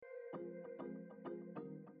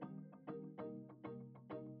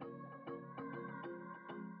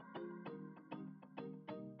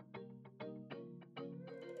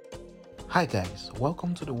Hi guys,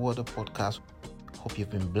 welcome to the Water Podcast. Hope you've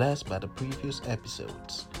been blessed by the previous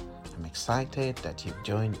episodes. I'm excited that you've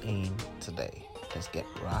joined in today. Let's get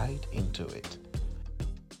right into it.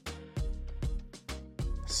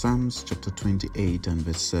 Psalms chapter 28 and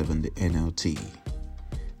verse 7, the NLT.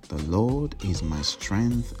 The Lord is my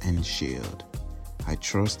strength and shield. I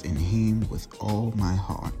trust in Him with all my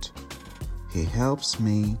heart. He helps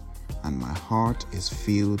me and my heart is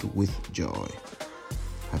filled with joy.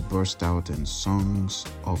 I burst out in songs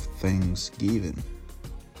of thanksgiving.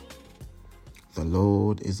 The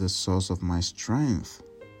Lord is the source of my strength.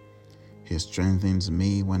 He strengthens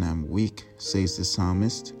me when I'm weak, says the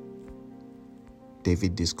psalmist.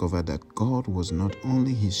 David discovered that God was not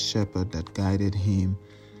only his shepherd that guided him,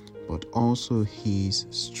 but also his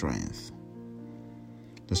strength.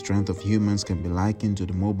 The strength of humans can be likened to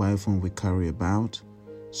the mobile phone we carry about.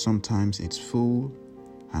 Sometimes it's full,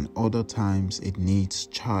 and other times it needs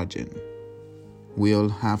charging. We all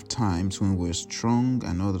have times when we're strong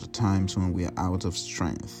and other times when we are out of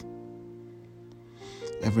strength.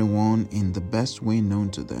 Everyone, in the best way known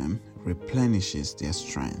to them, replenishes their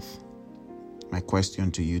strength. My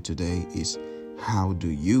question to you today is, how do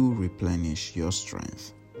you replenish your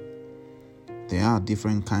strength? There are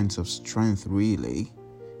different kinds of strength really.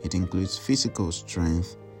 It includes physical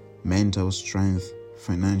strength, mental strength,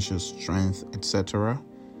 financial strength, etc.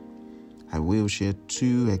 I will share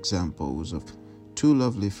two examples of two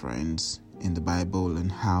lovely friends in the Bible and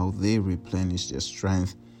how they replenish their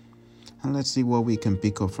strength. And let's see what we can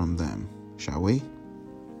pick up from them, shall we?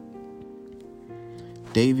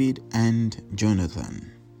 David and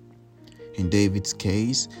Jonathan. In David's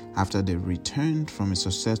case, after they returned from a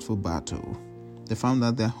successful battle, they found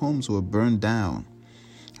that their homes were burned down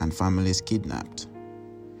and families kidnapped.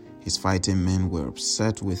 His fighting men were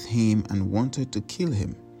upset with him and wanted to kill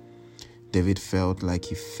him. David felt like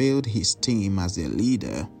he failed his team as their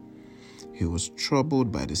leader. He was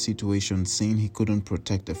troubled by the situation, seeing he couldn't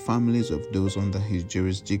protect the families of those under his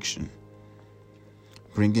jurisdiction.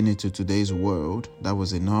 Bringing it to today's world, that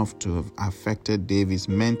was enough to have affected David's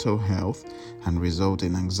mental health and result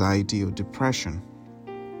in anxiety or depression.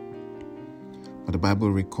 But the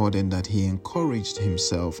Bible recorded that he encouraged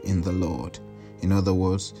himself in the Lord. In other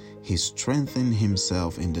words, he strengthened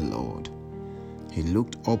himself in the Lord. He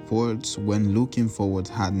looked upwards when looking forward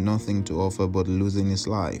had nothing to offer but losing his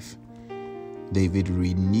life. David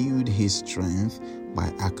renewed his strength by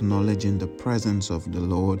acknowledging the presence of the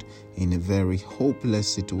Lord in a very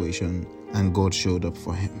hopeless situation, and God showed up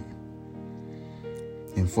for him.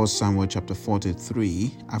 In 1 Samuel chapter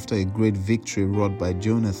 43, after a great victory wrought by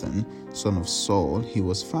Jonathan, son of Saul, he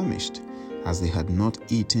was famished, as they had not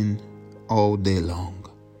eaten all day long.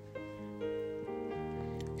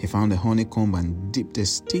 He found a honeycomb and dipped a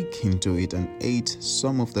stick into it and ate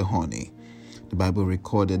some of the honey. The Bible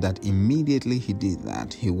recorded that immediately he did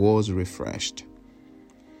that, he was refreshed.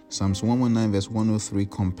 Psalms 119 verse 103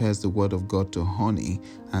 compares the word of God to honey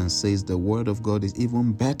and says the word of God is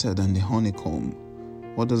even better than the honeycomb.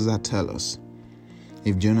 What does that tell us?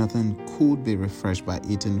 If Jonathan could be refreshed by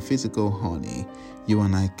eating physical honey, you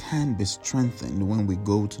and I can be strengthened when we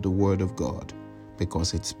go to the word of God,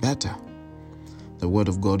 because it's better. The Word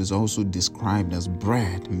of God is also described as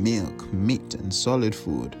bread, milk, meat, and solid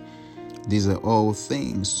food. These are all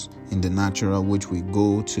things in the natural which we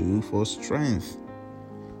go to for strength.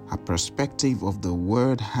 Our perspective of the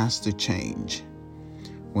Word has to change.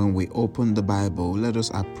 When we open the Bible, let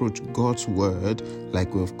us approach God's Word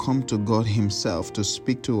like we've come to God Himself to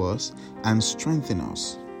speak to us and strengthen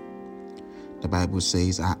us. The Bible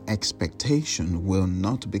says our expectation will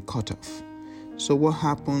not be cut off. So what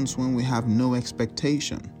happens when we have no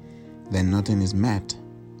expectation? Then nothing is met.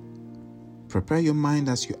 Prepare your mind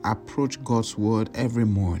as you approach God's word every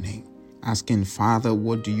morning, asking, Father,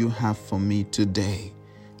 what do you have for me today?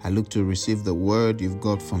 I look to receive the word you've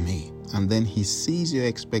got for me. And then He sees your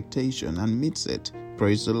expectation and meets it.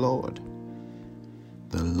 Praise the Lord.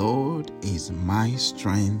 The Lord is my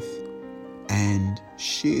strength and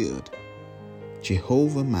shield.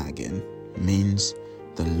 Jehovah Magen means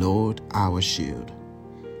the Lord our shield.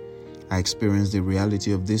 I experienced the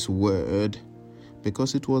reality of this word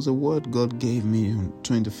because it was a word God gave me on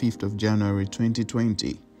 25th of January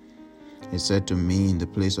 2020. He said to me in the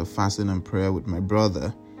place of fasting and prayer with my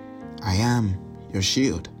brother, I am your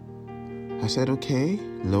shield. I said, okay,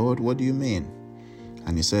 Lord, what do you mean?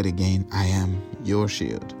 And He said again, I am your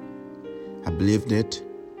shield. I believed it,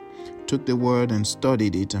 took the word and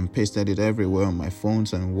studied it and pasted it everywhere on my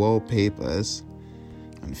phones and wallpapers.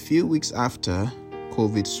 And a few weeks after,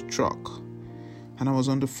 COVID struck, and I was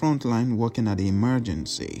on the front line working at the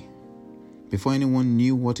emergency. Before anyone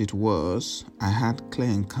knew what it was, I had clear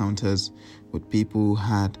encounters with people who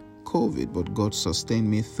had COVID, but God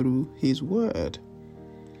sustained me through His word.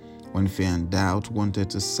 When fear and doubt wanted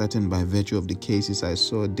to set in by virtue of the cases I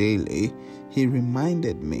saw daily, He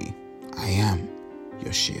reminded me, I am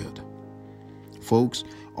your shield. Folks,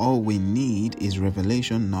 all we need is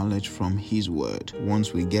revelation knowledge from His word.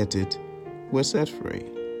 Once we get it, we're set free.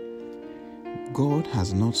 God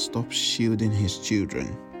has not stopped shielding His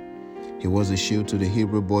children. He was a shield to the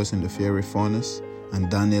Hebrew boys in the fiery furnace, and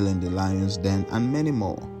Daniel in the lion's den, and many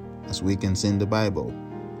more, as we can see in the Bible.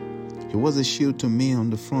 He was a shield to me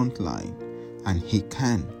on the front line, and He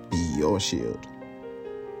can be your shield.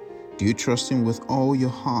 Do you trust Him with all your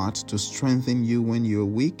heart to strengthen you when you're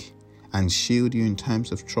weak and shield you in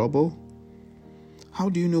times of trouble? How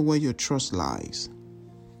do you know where your trust lies?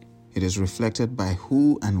 It is reflected by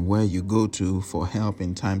who and where you go to for help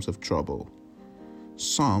in times of trouble.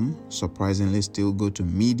 Some, surprisingly, still go to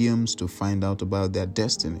mediums to find out about their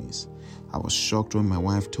destinies. I was shocked when my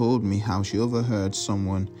wife told me how she overheard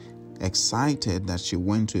someone excited that she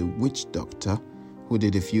went to a witch doctor who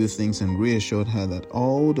did a few things and reassured her that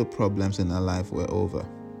all the problems in her life were over.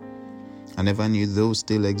 I never knew those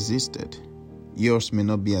still existed. Yours may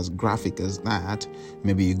not be as graphic as that.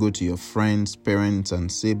 Maybe you go to your friends, parents,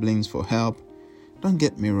 and siblings for help. Don't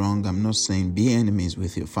get me wrong, I'm not saying be enemies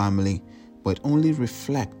with your family, but it only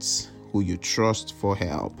reflects who you trust for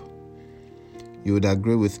help. You would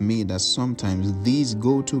agree with me that sometimes these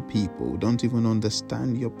go-to people don't even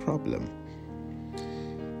understand your problem.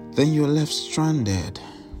 Then you're left stranded.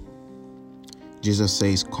 Jesus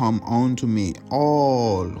says, "Come unto me,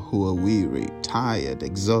 all who are weary, tired,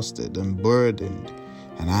 exhausted, and burdened,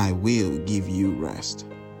 and I will give you rest."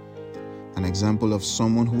 An example of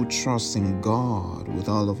someone who trusts in God with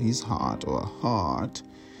all of his heart or heart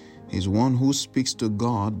is one who speaks to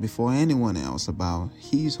God before anyone else about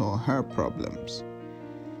his or her problems.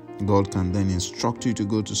 God can then instruct you to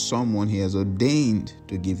go to someone He has ordained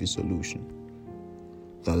to give you solution.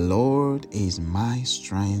 The Lord is my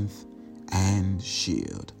strength and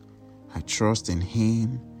shield. I trust in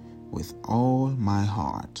Him with all my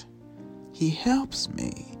heart. He helps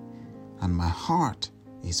me, and my heart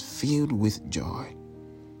is filled with joy.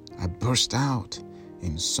 I burst out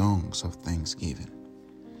in songs of thanksgiving.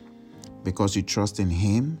 Because you trust in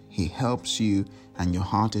Him, He helps you, and your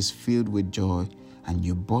heart is filled with joy, and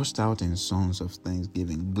you burst out in songs of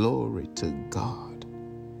thanksgiving. Glory to God.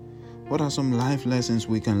 What are some life lessons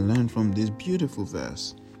we can learn from this beautiful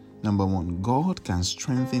verse? Number 1, God can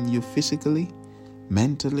strengthen you physically,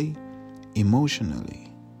 mentally,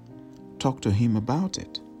 emotionally. Talk to Him about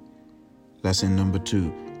it. Lesson number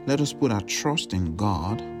 2, let us put our trust in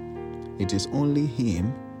God. It is only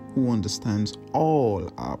Him who understands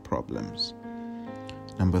all our problems.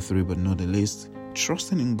 Number 3, but not the least,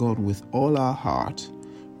 trusting in God with all our heart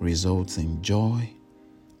results in joy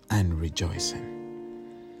and rejoicing.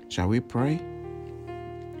 Shall we pray?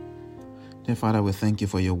 Dear Father, we thank You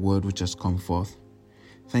for Your word which has come forth.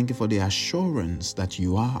 Thank You for the assurance that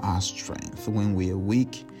You are our strength when we are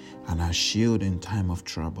weak and our shield in time of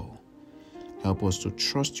trouble. Help us to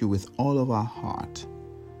trust You with all of our heart.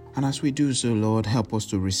 And as we do so, Lord, help us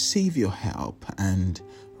to receive Your help and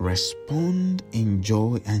respond in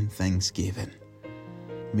joy and thanksgiving.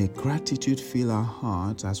 May gratitude fill our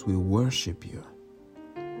hearts as we worship You.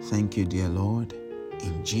 Thank You, dear Lord.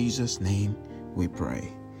 In Jesus' name we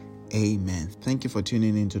pray. Amen. Thank you for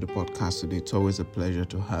tuning into the podcast today. It's always a pleasure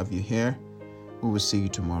to have you here. We will see you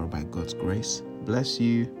tomorrow by God's grace. Bless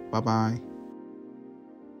you. Bye-bye.